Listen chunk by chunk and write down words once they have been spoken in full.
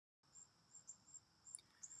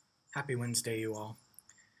Happy Wednesday, you all.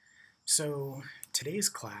 So, today's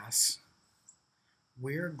class,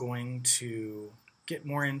 we're going to get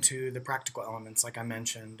more into the practical elements, like I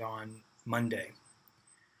mentioned on Monday,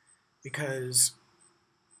 because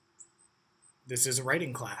this is a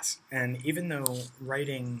writing class. And even though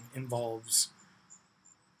writing involves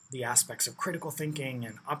the aspects of critical thinking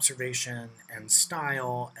and observation and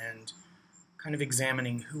style and kind of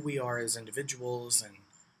examining who we are as individuals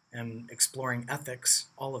and exploring ethics,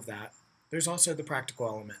 all of that, there's also the practical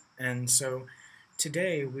element. And so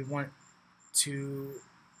today we want to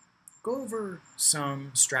go over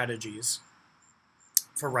some strategies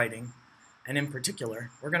for writing, and in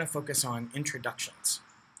particular, we're going to focus on introductions.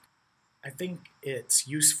 I think it's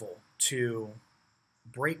useful to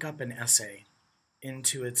break up an essay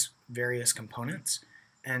into its various components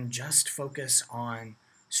and just focus on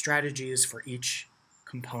strategies for each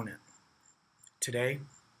component. Today,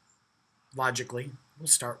 logically, we'll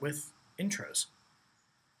start with intros.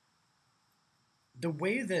 The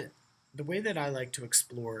way that I like to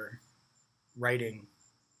explore writing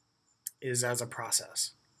is as a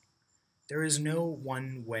process. There is no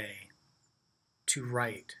one way to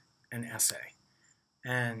write an essay,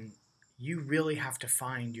 and you really have to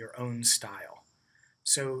find your own style.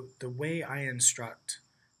 So the way I instruct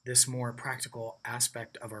this more practical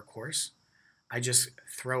aspect of our course, I just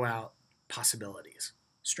throw out possibilities,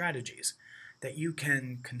 strategies that you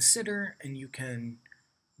can consider and you can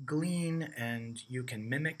glean and you can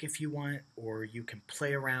mimic if you want, or you can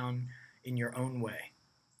play around in your own way.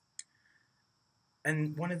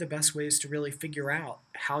 And one of the best ways to really figure out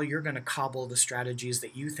how you're going to cobble the strategies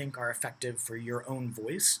that you think are effective for your own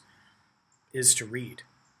voice is to read,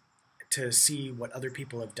 to see what other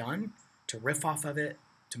people have done, to riff off of it,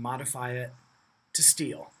 to modify it, to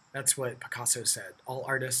steal. That's what Picasso said. All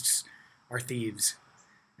artists are thieves,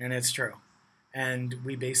 and it's true. And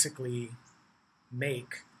we basically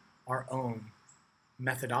make our own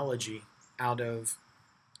methodology out of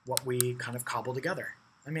what we kind of cobble together.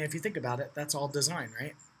 I mean, if you think about it, that's all design,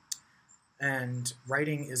 right? And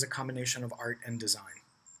writing is a combination of art and design.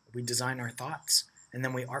 We design our thoughts, and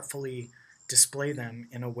then we artfully display them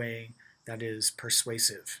in a way that is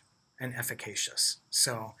persuasive and efficacious.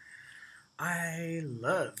 So I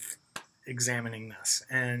love examining this,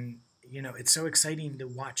 and it's so exciting to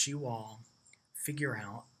watch you all figure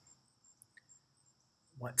out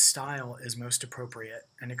what style is most appropriate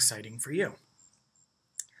and exciting for you.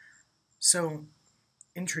 So,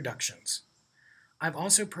 introductions. I've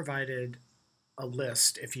also provided a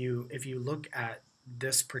list. If you look at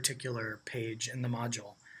this particular page in the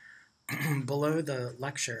module, below the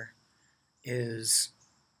lecture is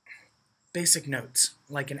basic notes,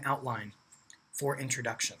 like an outline for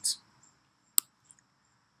introductions.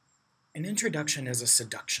 An introduction is a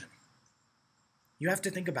seduction. You have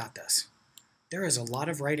to think about this. There is a lot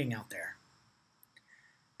of writing out there.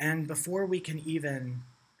 And before we can even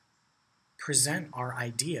present our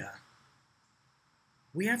idea,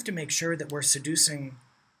 we have to make sure that we're seducing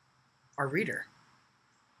our reader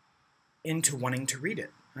into wanting to read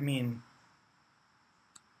it. I mean,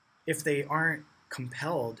 if they aren't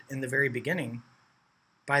compelled in the very beginning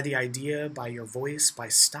by the idea, by your voice, by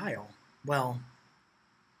style, well,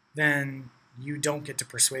 then you don't get to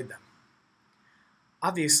persuade them.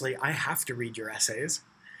 Obviously, I have to read your essays,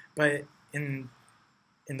 but in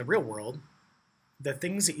the real world, the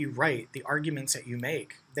things that you write, the arguments that you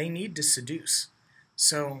make, they need to seduce.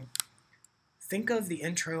 So think of the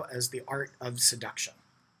intro as the art of seduction.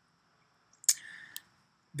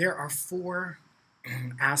 There are 4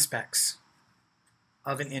 aspects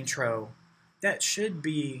of an intro that should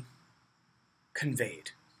be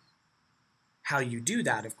conveyed. How you do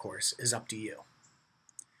that, of course, is up to you.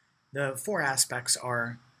 The 4 aspects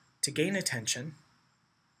are to gain attention,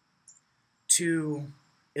 to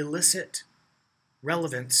elicit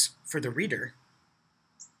relevance for the reader,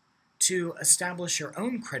 to establish your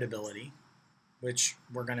own credibility, which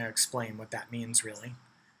we're going to explain what that means really,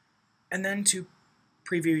 and then to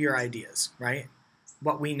preview your ideas, right?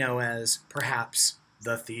 What we know as perhaps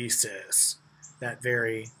the thesis, that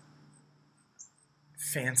very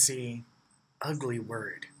fancy, ugly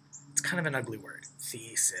word. It's kind of an ugly word,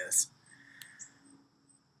 thesis.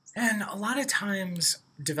 And a lot of times,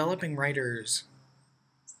 developing writers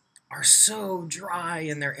are so dry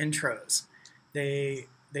in their intros. They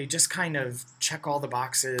just kind of check all the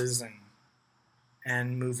boxes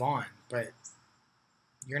and move on. But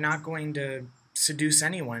you're not going to seduce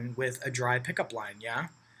anyone with a dry pickup line, yeah?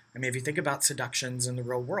 I mean, if you think about seductions in the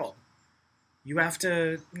real world, you have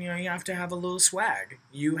to have a little swag.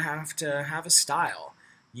 You have to have a style.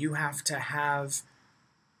 You have to have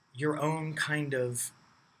your own kind of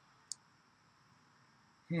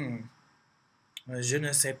Je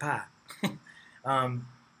ne sais pas.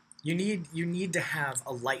 You need to have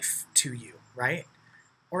a life to you, right?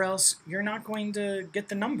 Or else you're not going to get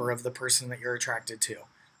the number of the person that you're attracted to.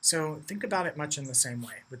 So think about it much in the same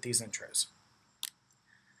way with these intros.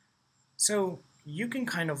 So you can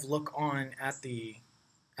kind of look on at the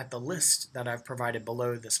list that I've provided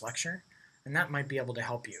below this lecture, and that might be able to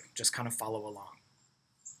help you just kind of follow along.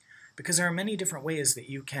 Because there are many different ways that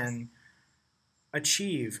you can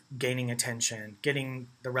achieve gaining attention, getting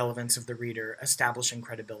the relevance of the reader, establishing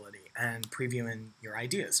credibility, and previewing your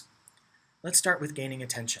ideas. Let's start with gaining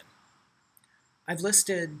attention. I've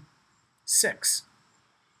listed 6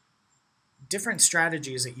 different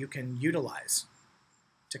strategies that you can utilize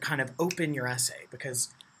to kind of open your essay, because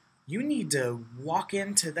you need to walk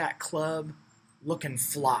into that club looking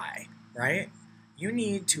fly, right? You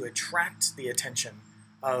need to attract the attention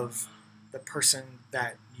of the person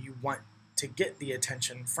that you want to get the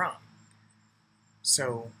attention from.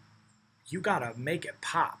 So you gotta make it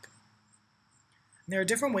pop. And there are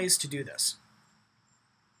different ways to do this.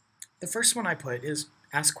 The first one I put is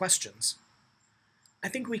ask questions. I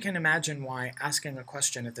think we can imagine why asking a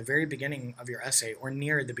question at the very beginning of your essay or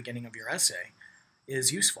near the beginning of your essay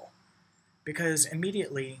is useful, because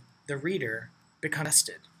immediately the reader becomes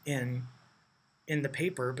invested in the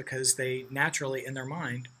paper because they naturally in their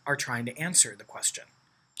mind are trying to answer the question.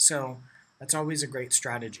 So that's always a great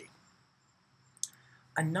strategy.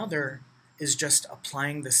 Another is just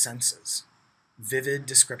applying the senses, vivid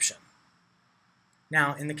description.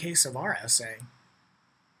 Now, in the case of our essay,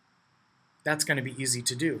 that's going to be easy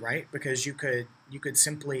to do, right? Because you could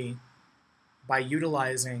simply, by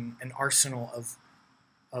utilizing an arsenal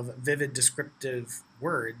of vivid descriptive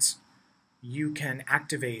words, you can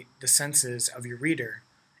activate the senses of your reader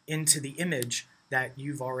into the image that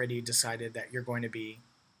you've already decided that you're going to be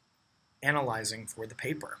analyzing for the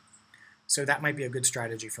paper. So that might be a good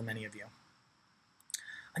strategy for many of you.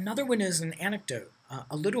 Another one is an anecdote,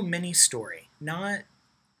 a little mini story, not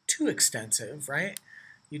too extensive, right?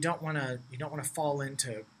 You don't want to fall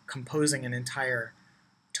into composing an entire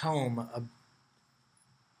tome of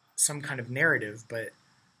some kind of narrative, but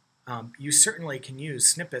you certainly can use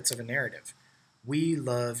snippets of a narrative. We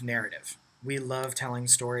love narrative. We love telling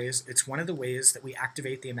stories. It's one of the ways that we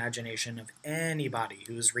activate the imagination of anybody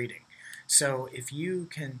who is reading. So if you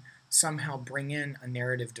can somehow bring in a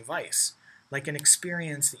narrative device, like an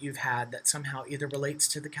experience that you've had that somehow either relates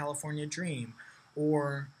to the California Dream,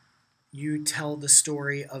 or you tell the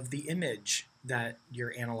story of the image that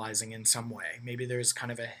you're analyzing in some way. Maybe there's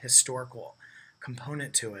kind of a historical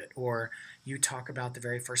component to it, or you talk about the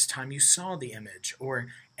very first time you saw the image, or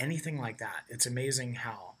anything like that. It's amazing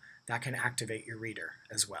how that can activate your reader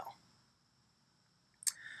as well.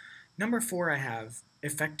 Number 4, I have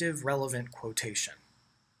effective relevant quotation.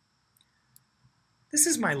 This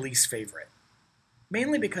is my least favorite,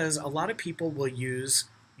 mainly because a lot of people will use,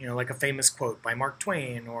 like a famous quote by Mark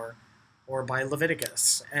Twain or by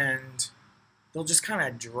Leviticus, and they'll just kind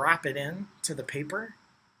of drop it in to the paper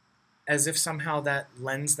as if somehow that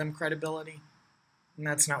lends them credibility, and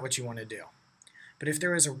that's not what you want to do. But if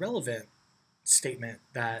there is a relevant statement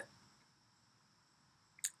that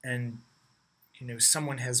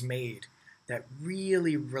someone has made that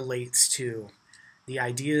really relates to the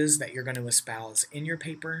ideas that you're going to espouse in your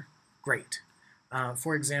paper, great.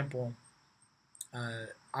 For example,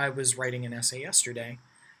 I was writing an essay yesterday,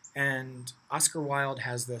 and Oscar Wilde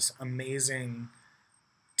has this amazing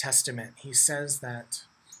testament. He says that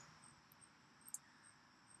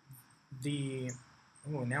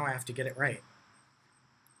now I have to get it right.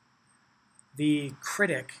 The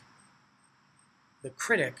critic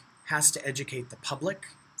has to educate the public.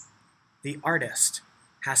 The artist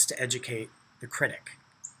has to educate the critic.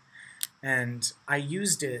 And I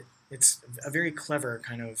used it, it's a very clever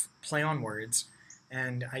kind of play on words,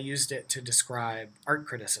 and I used it to describe art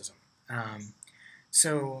criticism.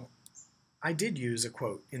 So I did use a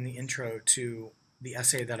quote in the intro to the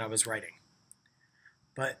essay that I was writing,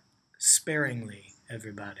 but sparingly,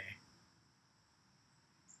 everybody.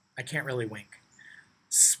 I can't really wink.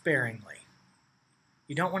 Sparingly.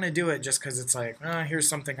 You don't want to do it just because it's like, here's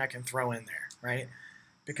something I can throw in there, right?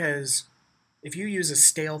 Because if you use a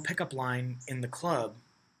stale pickup line in the club,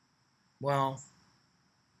 well,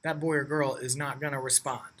 that boy or girl is not going to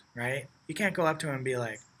respond, right? You can't go up to him and be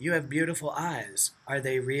like, you have beautiful eyes. Are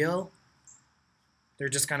they real? They're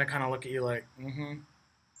just going to kind of look at you like,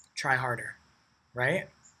 try harder, right?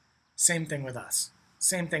 Same thing with us.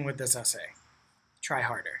 Same thing with this essay. Try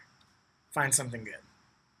harder. Find something good.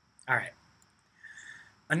 All right.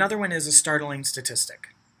 Another one is a startling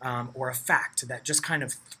statistic, or a fact that just kind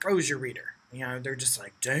of throws your reader, They're just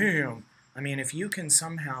like, damn. I mean, if you can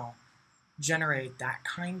somehow generate that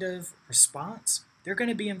kind of response, they're going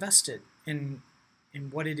to be invested in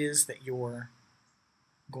what it is that you're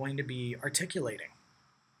going to be articulating.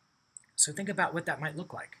 So think about what that might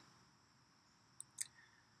look like.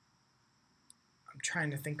 I'm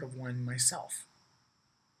trying to think of one myself.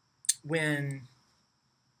 When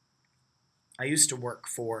I used to work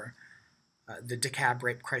for the DeKalb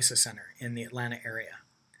Rape Crisis Center in the Atlanta area,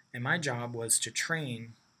 and my job was to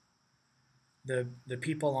train the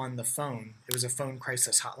people on the phone. It was a phone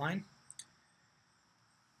crisis hotline.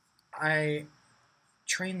 I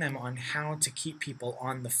trained them on how to keep people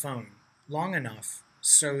on the phone long enough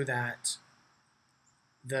so that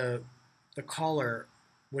the caller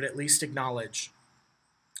would at least acknowledge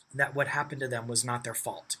that what happened to them was not their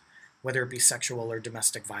fault, whether it be sexual or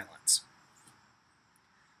domestic violence.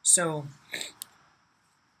 So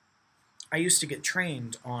I used to get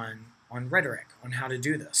trained on rhetoric, on how to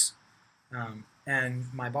do this. And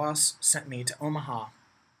my boss sent me to Omaha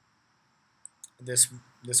this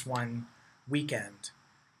one weekend.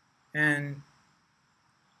 And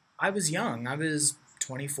I was young. I was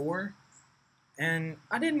 24. And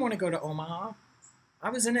I didn't want to go to Omaha. I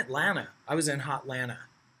was in Atlanta. I was in Hotlanta.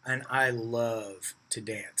 And I love to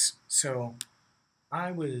dance. So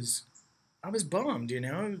I was bummed,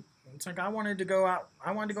 It's like I wanted to go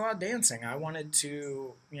out dancing. I wanted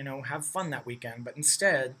to, have fun that weekend. But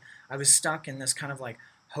instead, I was stuck in this kind of like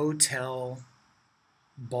hotel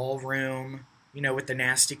ballroom, with the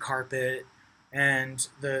nasty carpet and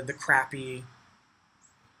the crappy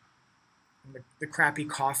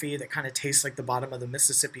coffee that kind of tastes like the bottom of the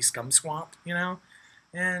Mississippi scum swamp,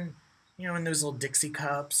 and in those little Dixie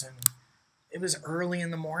cups, and it was early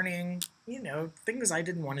in the morning, things I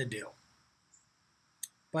didn't want to do.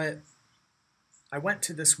 But I went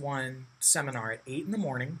to this one seminar at 8 in the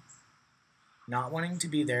morning, not wanting to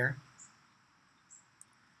be there,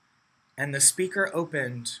 and the speaker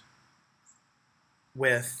opened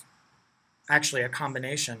with actually a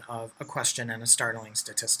combination of a question and a startling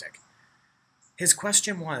statistic. His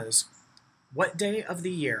question was, what day of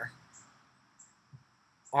the year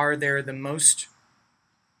are there the most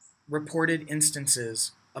reported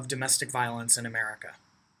instances of domestic violence in America?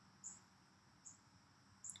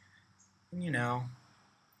 And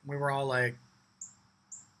we were all like,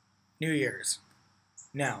 New Year's,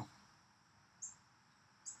 no.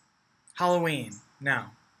 Halloween, no.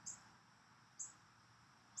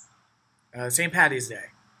 St. Patty's Day,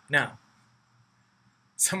 no.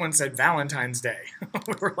 Someone said Valentine's Day.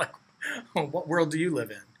 We were like, oh, what world do you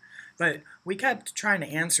live in? But we kept trying to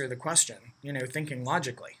answer the question, thinking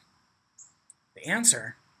logically. The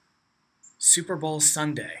answer, Super Bowl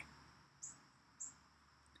Sunday.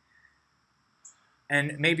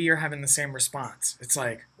 And maybe you're having the same response. It's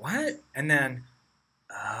like, what? And then,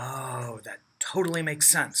 oh, that totally makes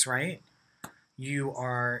sense, right? You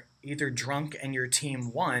are either drunk and your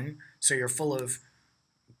team won, so you're full of,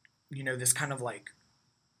 this kind of like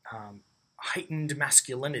heightened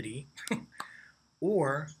masculinity,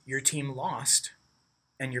 or your team lost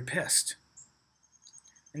and you're pissed.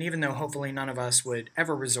 And even though hopefully none of us would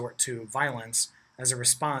ever resort to violence as a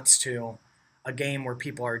response to a game where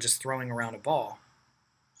people are just throwing around a ball,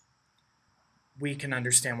 we can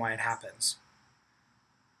understand why it happens.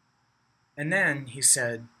 And then he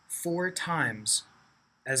said 4 times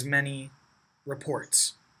as many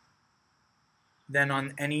reports than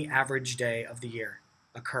on any average day of the year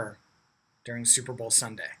occur during Super Bowl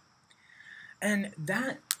Sunday. And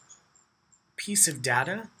that piece of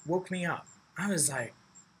data woke me up. I was like,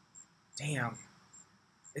 damn,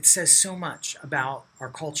 it says so much about our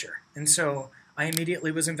culture. And so I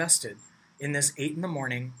immediately was invested in this 8 in the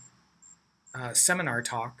morning seminar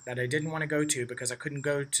talk that I didn't want to go to because I couldn't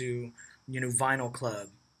go to, Vinyl Club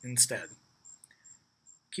instead.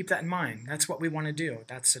 Keep that in mind. That's what we want to do.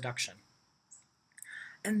 That's seduction.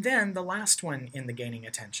 And then the last one in the gaining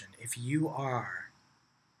attention. If you are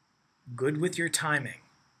good with your timing,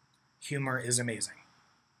 humor is amazing.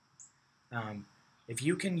 If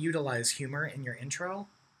you can utilize humor in your intro,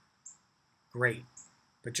 great.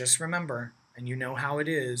 But just remember, and you know how it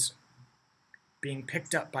is, being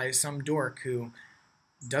picked up by some dork who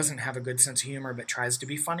doesn't have a good sense of humor but tries to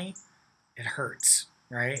be funny, it hurts,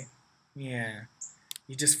 right? Yeah.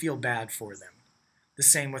 You just feel bad for them. The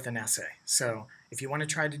same with an essay. So if you want to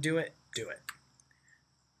try to do it, do it.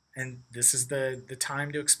 And this is the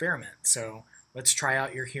time to experiment. So let's try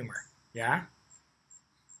out your humor. Yeah?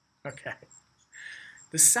 Okay.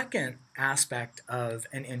 The second aspect of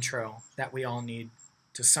an intro that we all need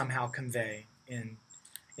to somehow convey in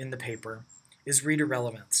the paper is reader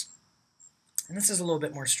relevance. And this is a little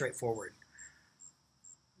bit more straightforward.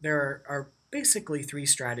 there are basically three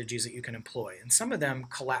strategies that you can employ, and some of them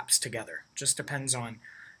collapse together. Just depends on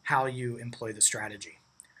how you employ the strategy.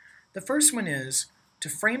 The first one is to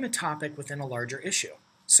frame a topic within a larger issue.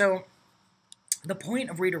 So the point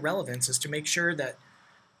of reader relevance is to make sure that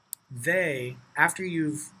they, after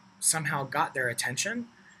you've somehow got their attention,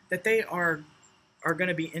 that they are going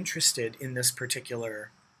to be interested in this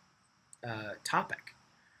particular topic.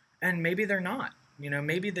 And maybe they're not.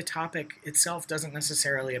 Maybe the topic itself doesn't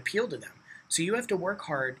necessarily appeal to them. So you have to work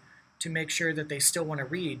hard to make sure that they still want to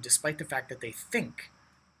read, despite the fact that they think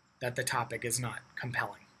that the topic is not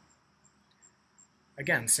compelling.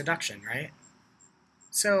 Again, seduction, right?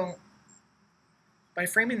 So by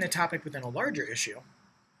framing the topic within a larger issue,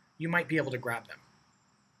 you might be able to grab them.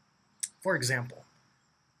 For example,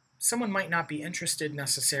 someone might not be interested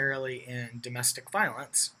necessarily in domestic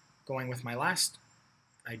violence, going with my last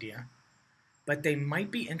idea, but they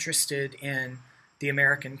might be interested in the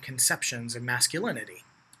American conceptions of masculinity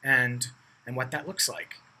and what that looks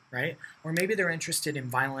like, right? Or maybe they're interested in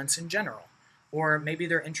violence in general, or maybe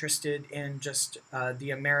they're interested in just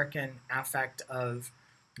the American affect of,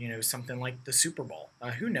 something like the Super Bowl.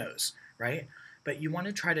 Who knows, right? But you want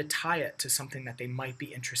to try to tie it to something that they might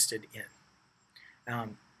be interested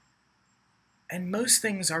in. And most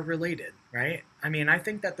things are related, right? I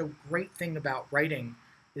think that the great thing about writing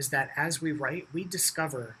is that as we write, we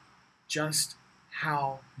discover just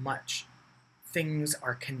how much things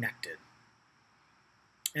are connected.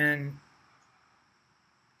 And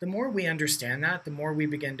the more we understand that, the more we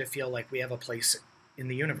begin to feel like we have a place in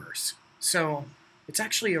the universe. So it's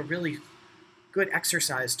actually a really good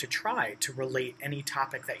exercise to try to relate any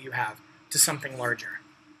topic that you have to something larger.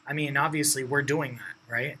 Obviously, we're doing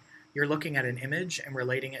that, right? You're looking at an image and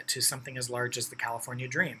relating it to something as large as the California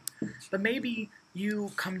Dream. But maybe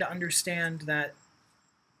you come to understand that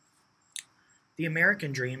the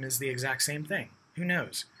American dream is the exact same thing. Who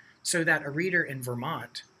knows? So that a reader in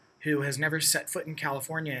Vermont who has never set foot in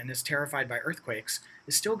California and is terrified by earthquakes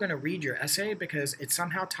is still going to read your essay because it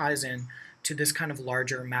somehow ties in to this kind of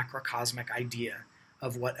larger macrocosmic idea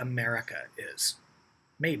of what America is.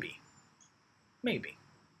 Maybe. Maybe.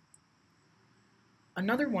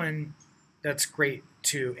 Another one that's great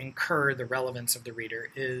to incur the relevance of the reader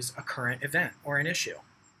is a current event or an issue.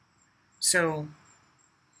 So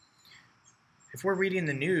if we're reading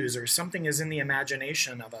the news or something is in the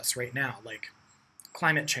imagination of us right now, like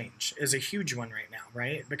climate change is a huge one right now,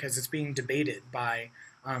 right? Because it's being debated by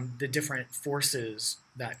the different forces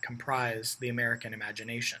that comprise the American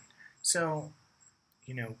imagination. So,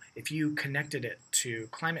 if you connected it to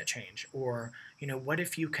climate change, or, what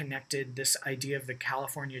if you connected this idea of the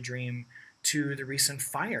California Dream to the recent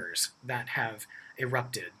fires that have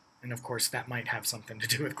erupted? And of course, that might have something to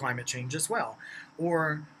do with climate change as well.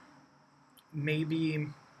 Or maybe,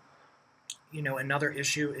 another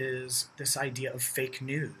issue is this idea of fake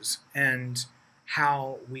news and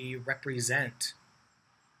how we represent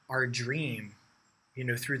our dream,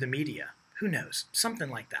 through the media. Who knows? Something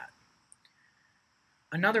like that.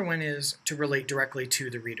 Another one is to relate directly to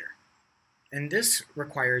the reader. And this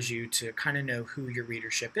requires you to kind of know who your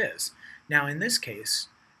readership is. Now, in this case,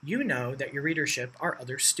 you know that your readership are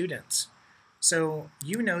other students. So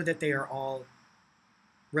you know that they are all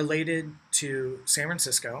related to San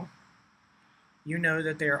Francisco. You know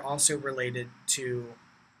that they are also related to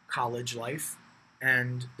college life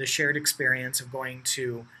and the shared experience of going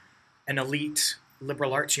to an elite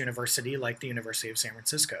liberal arts university like the University of San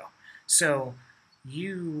Francisco. So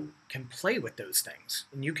you can play with those things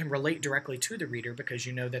and you can relate directly to the reader because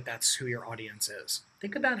you know that that's who your audience is.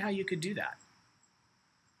 Think about how you could do that.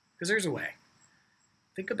 Because there's a way.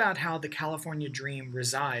 Think about how the California Dream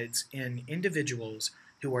resides in individuals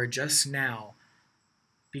who are just now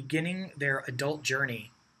beginning their adult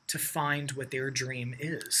journey to find what their dream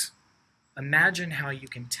is. Imagine how you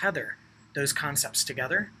can tether those concepts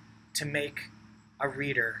together to make a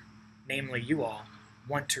reader, namely you all,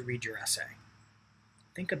 want to read your essay.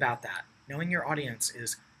 Think about that. Knowing your audience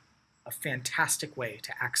is a fantastic way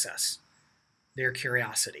to access their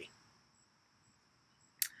curiosity.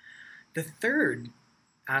 The third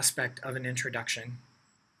aspect of an introduction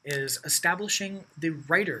is establishing the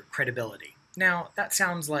writer credibility. Now, that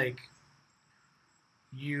sounds like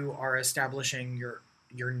you are establishing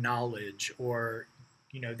your knowledge or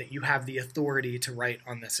that you have the authority to write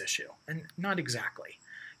on this issue. And not exactly.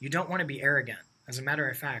 You don't want to be arrogant. As a matter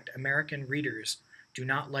of fact, American readers do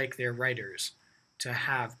not like their writers to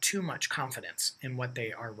have too much confidence in what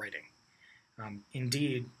they are writing.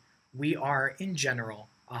 Indeed, we are, in general,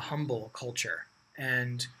 a humble culture,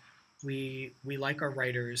 and we like our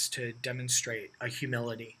writers to demonstrate a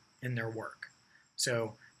humility in their work.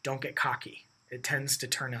 So don't get cocky. It tends to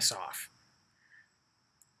turn us off.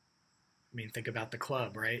 I mean, think about the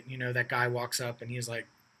club, right? You know, that guy walks up and he's like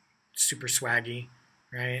super swaggy,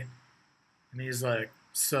 right? And he's like,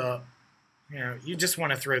 sup? You know, you just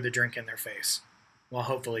want to throw the drink in their face. Well,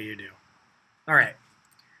 hopefully you do. All right.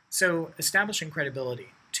 So establishing credibility.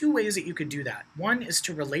 Two ways that you could do that. One is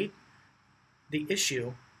to relate the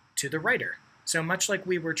issue to the writer. So much like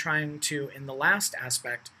we were trying to, in the last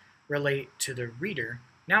aspect, relate to the reader,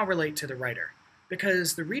 now relate to the writer.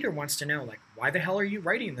 Because the reader wants to know, like, why the hell are you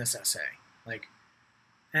writing this essay? Like,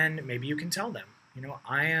 and maybe you can tell them, you know,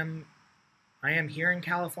 I am here in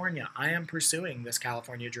California. I am pursuing this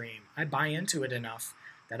California dream. I buy into it enough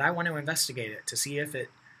that I want to investigate it to see if it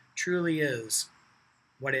truly is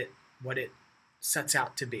what it sets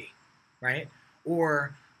out to be, right?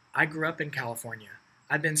 Or I grew up in California.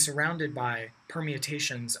 I've been surrounded by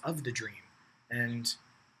permutations of the dream, and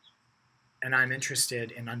I'm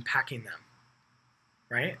interested in unpacking them,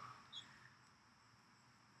 right?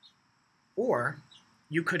 Or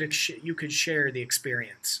you could share the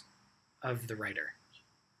experience of the writer.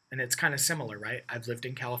 And it's kind of similar, right? I've lived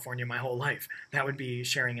in California my whole life. That would be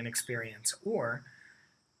sharing an experience. Or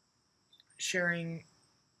sharing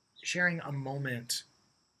a moment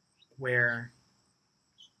where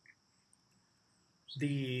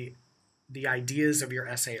the ideas of your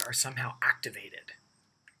essay are somehow activated.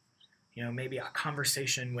 You know, maybe a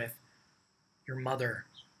conversation with your mother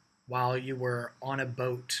while you were on a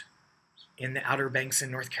boat in the Outer Banks in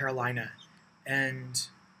North Carolina, and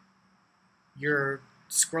you're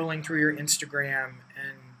scrolling through your Instagram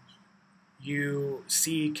and you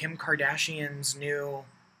see Kim Kardashian's new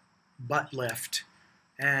butt lift,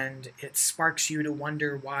 and it sparks you to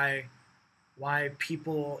wonder why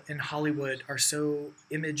people in Hollywood are so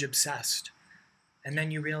image obsessed. And then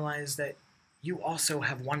you realize that you also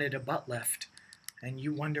have wanted a butt lift, and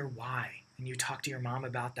you wonder why. And you talk to your mom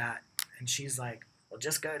about that, and she's like, well,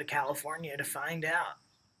 just go to California to find out.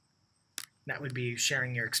 That would be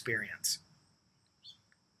sharing your experience.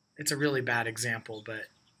 It's a really bad example, but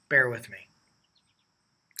bear with me.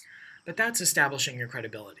 But that's establishing your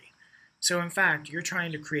credibility. So in fact, you're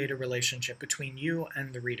trying to create a relationship between you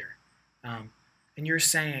and the reader. And you're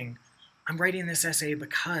saying, I'm writing this essay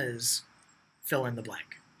because fill in the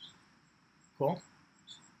blank. Cool?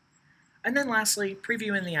 And then lastly,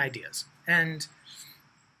 previewing the ideas. And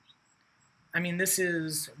I mean, this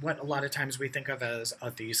is what a lot of times we think of as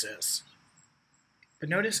a thesis. But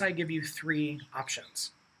notice I give you 3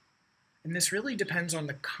 options. And this really depends on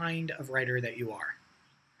the kind of writer that you are.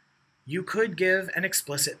 You could give an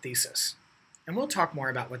explicit thesis. And we'll talk more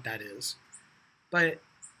about what that is. But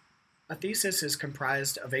a thesis is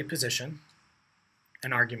comprised of a position,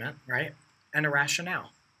 an argument, right? And a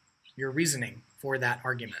rationale, your reasoning for that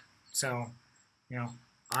argument. So, you know,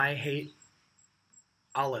 I hate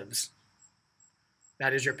olives.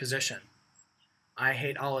 That is your position. I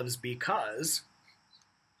hate olives because,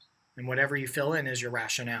 and whatever you fill in is your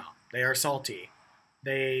rationale. They are salty.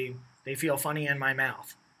 They feel funny in my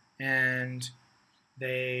mouth. And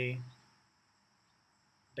they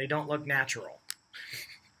don't look natural.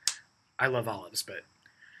 I love olives, but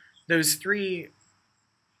those three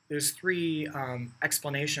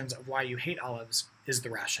explanations of why you hate olives is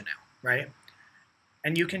the rationale, right?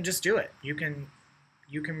 And you can just do it. You can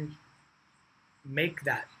make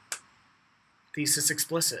that thesis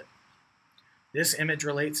explicit. This image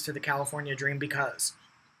relates to the California dream because,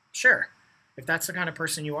 sure, if that's the kind of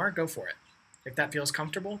person you are, go for it. If that feels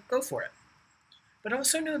comfortable, go for it. But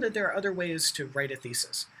also know that there are other ways to write a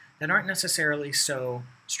thesis that aren't necessarily so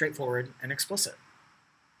straightforward and explicit.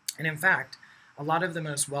 And in fact, a lot of the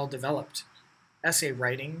most well-developed essay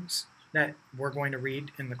writings that we're going to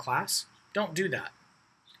read in the class don't do that.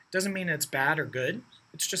 Doesn't mean it's bad or good,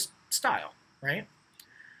 it's just style, right?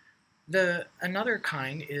 Another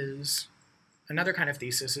kind of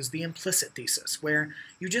thesis is the implicit thesis, where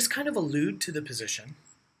you just kind of allude to the position,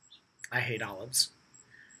 I hate olives,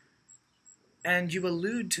 and you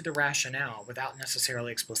allude to the rationale without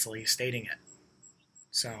necessarily explicitly stating it.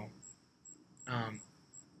 So,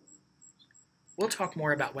 we'll talk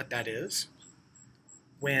more about what that is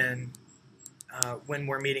when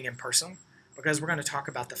we're meeting in person, because we're going to talk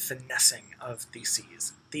about the finessing of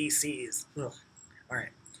theses. Theses. Ugh. All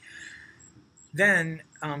right. Then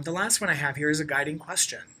the last one I have here is a guiding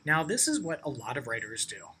question. Now, this is what a lot of writers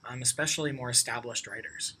do, especially more established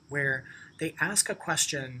writers, where they ask a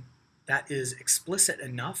question that is explicit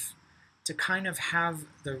enough to kind of have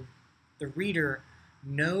the reader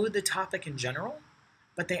know the topic in general,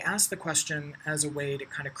 but they ask the question as a way to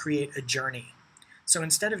kind of create a journey. So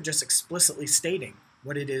instead of just explicitly stating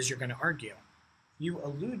what it is you're going to argue, you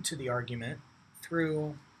allude to the argument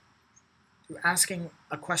through asking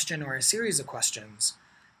a question or a series of questions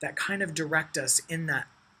that kind of direct us in that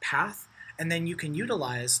path, and then you can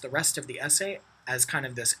utilize the rest of the essay as kind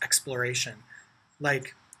of this exploration,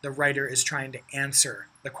 like the writer is trying to answer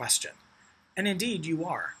the question. And indeed, you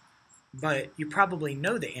are, but you probably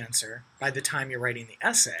know the answer by the time you're writing the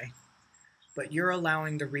essay, but you're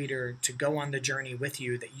allowing the reader to go on the journey with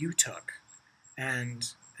you that you took.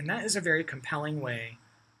 And that is a very compelling way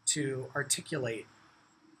to articulate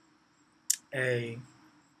a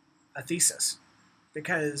thesis,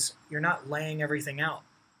 because you're not laying everything out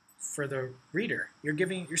for the reader.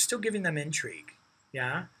 You're still giving them intrigue,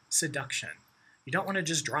 yeah, seduction. You don't want to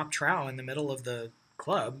just drop trow in the middle of the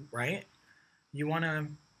club, right? You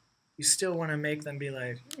still want to make them be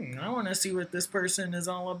like, I want to see what this person is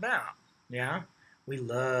all about, yeah? We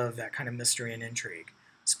love that kind of mystery and intrigue,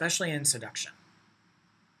 especially in seduction.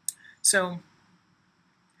 So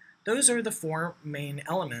those are the four main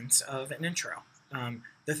elements of an intro.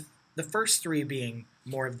 The first three being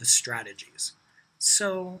more of the strategies.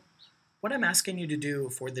 So what I'm asking you to do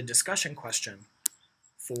for the discussion question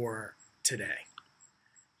for today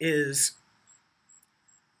is,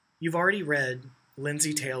 you've already read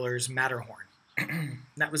Lindsay Taylor's Matterhorn.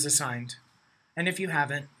 That was assigned. And if you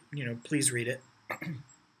haven't, please read it.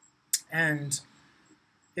 And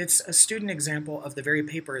it's a student example of the very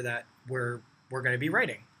paper that we're going to be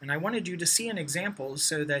writing. And I wanted you to see an example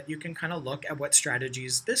so that you can kind of look at what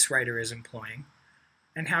strategies this writer is employing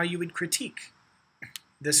and how you would critique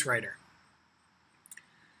this writer.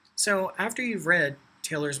 So after you've read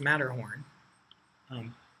Taylor's Matterhorn,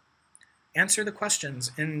 answer the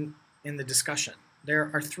questions in the discussion. There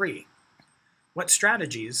are three. What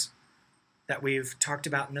strategies that we've talked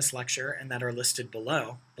about in this lecture and that are listed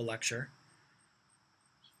below the lecture,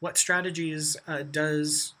 what strategies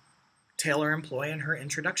does Taylor employ in her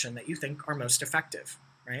introduction that you think are most effective,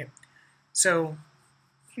 right? So,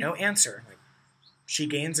 answer. She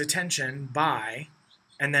gains attention by,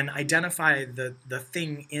 and then identify the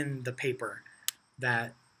thing in the paper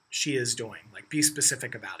that she is doing. Like, be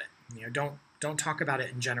specific about it. Don't talk about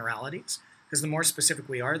it in generalities, because the more specific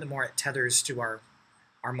we are, the more it tethers to our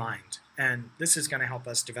mind. And this is going to help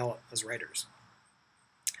us develop as writers.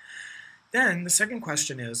 Then the second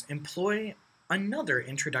question is, employ another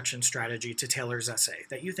introduction strategy to Taylor's essay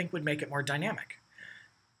that you think would make it more dynamic.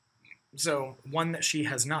 So one that she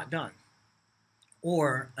has not done,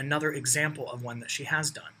 or another example of one that she has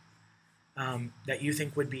done, that you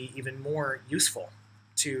think would be even more useful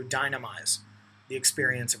to dynamize the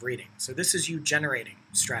experience of reading. So this is you generating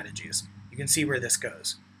strategies. You can see where this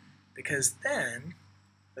goes. Because then,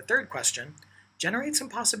 the third question, generate some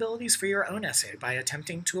possibilities for your own essay by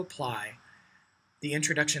attempting to apply the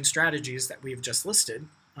introduction strategies that we've just listed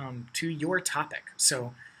to your topic.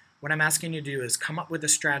 So what I'm asking you to do is come up with a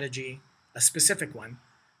strategy, a specific one,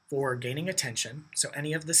 for gaining attention, so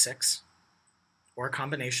any of the 6, or a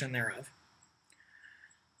combination thereof,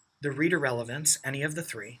 the reader relevance, any of the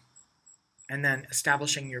 3, and then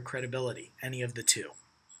establishing your credibility, any of the 2.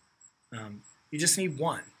 You just need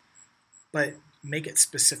one, but make it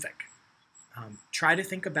specific. Try to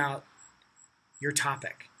think about your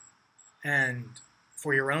topic and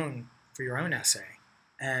for your own essay,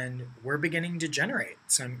 and we're beginning to generate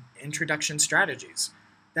some introduction strategies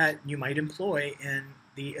that you might employ in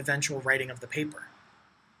the eventual writing of the paper.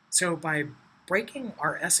 So by breaking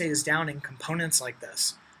our essays down in components like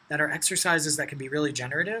this, that are exercises that can be really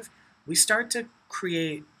generative, we start to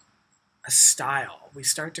create a style. We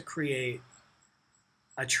start to create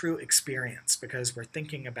a true experience because we're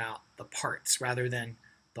thinking about the parts rather than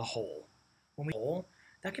the whole. When we whole,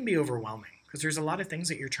 that can be overwhelming because there's a lot of things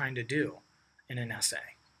that you're trying to do in an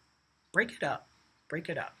essay. Break it up. Break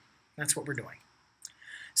it up. That's what we're doing.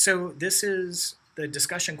 So this is the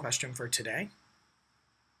discussion question for today.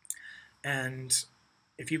 And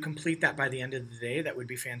if you complete that by the end of the day, that would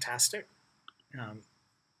be fantastic.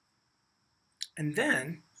 And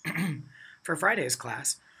then for Friday's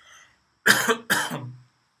class,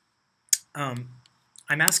 I'm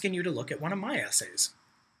asking you to look at one of my essays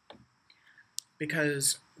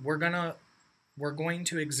because we're going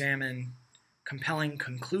to examine compelling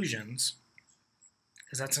conclusions,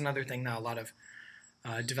 because that's another thing that a lot of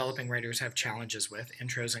developing writers have challenges with,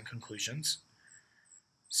 intros and conclusions.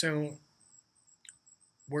 So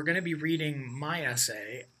we're going to be reading my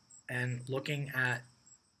essay and looking at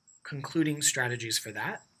concluding strategies for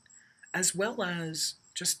that, as well as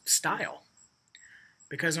just style.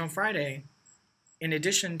 Because on Friday, in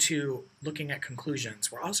addition to looking at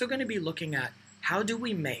conclusions, we're also going to be looking at how do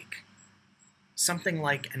we make something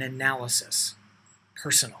like an analysis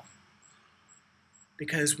personal.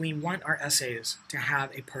 because we want our essays to have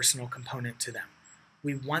a personal component to them.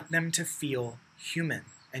 We want them to feel human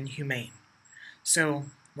and humane. So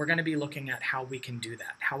we're going to be looking at how we can do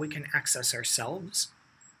that, how we can access ourselves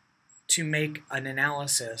to make an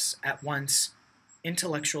analysis at once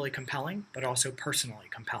intellectually compelling, but also personally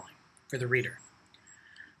compelling for the reader.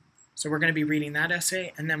 So we're going to be reading that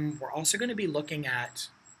essay, and then we're also going to be looking at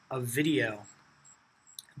a video,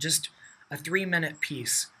 just a 3-minute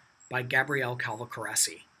piece by Gabriele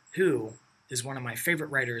Calvocoressi, who is one of my favorite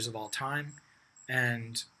writers of all time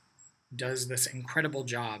and does this incredible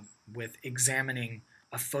job with examining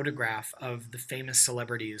a photograph of the famous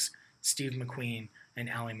celebrities Steve McQueen and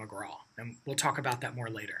Ali MacGraw. And we'll talk about that more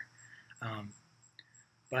later.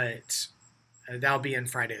 But that'll be in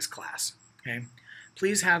Friday's class. Okay?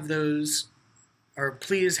 Please have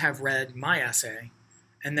read my essay,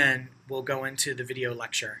 and then we'll go into the video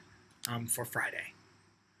lecture for Friday.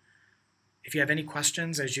 If you have any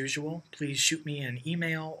questions, as usual, please shoot me an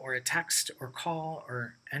email or a text or call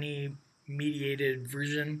or any mediated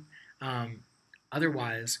version.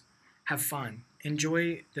 Otherwise, have fun.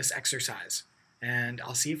 Enjoy this exercise, and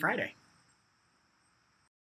I'll see you Friday.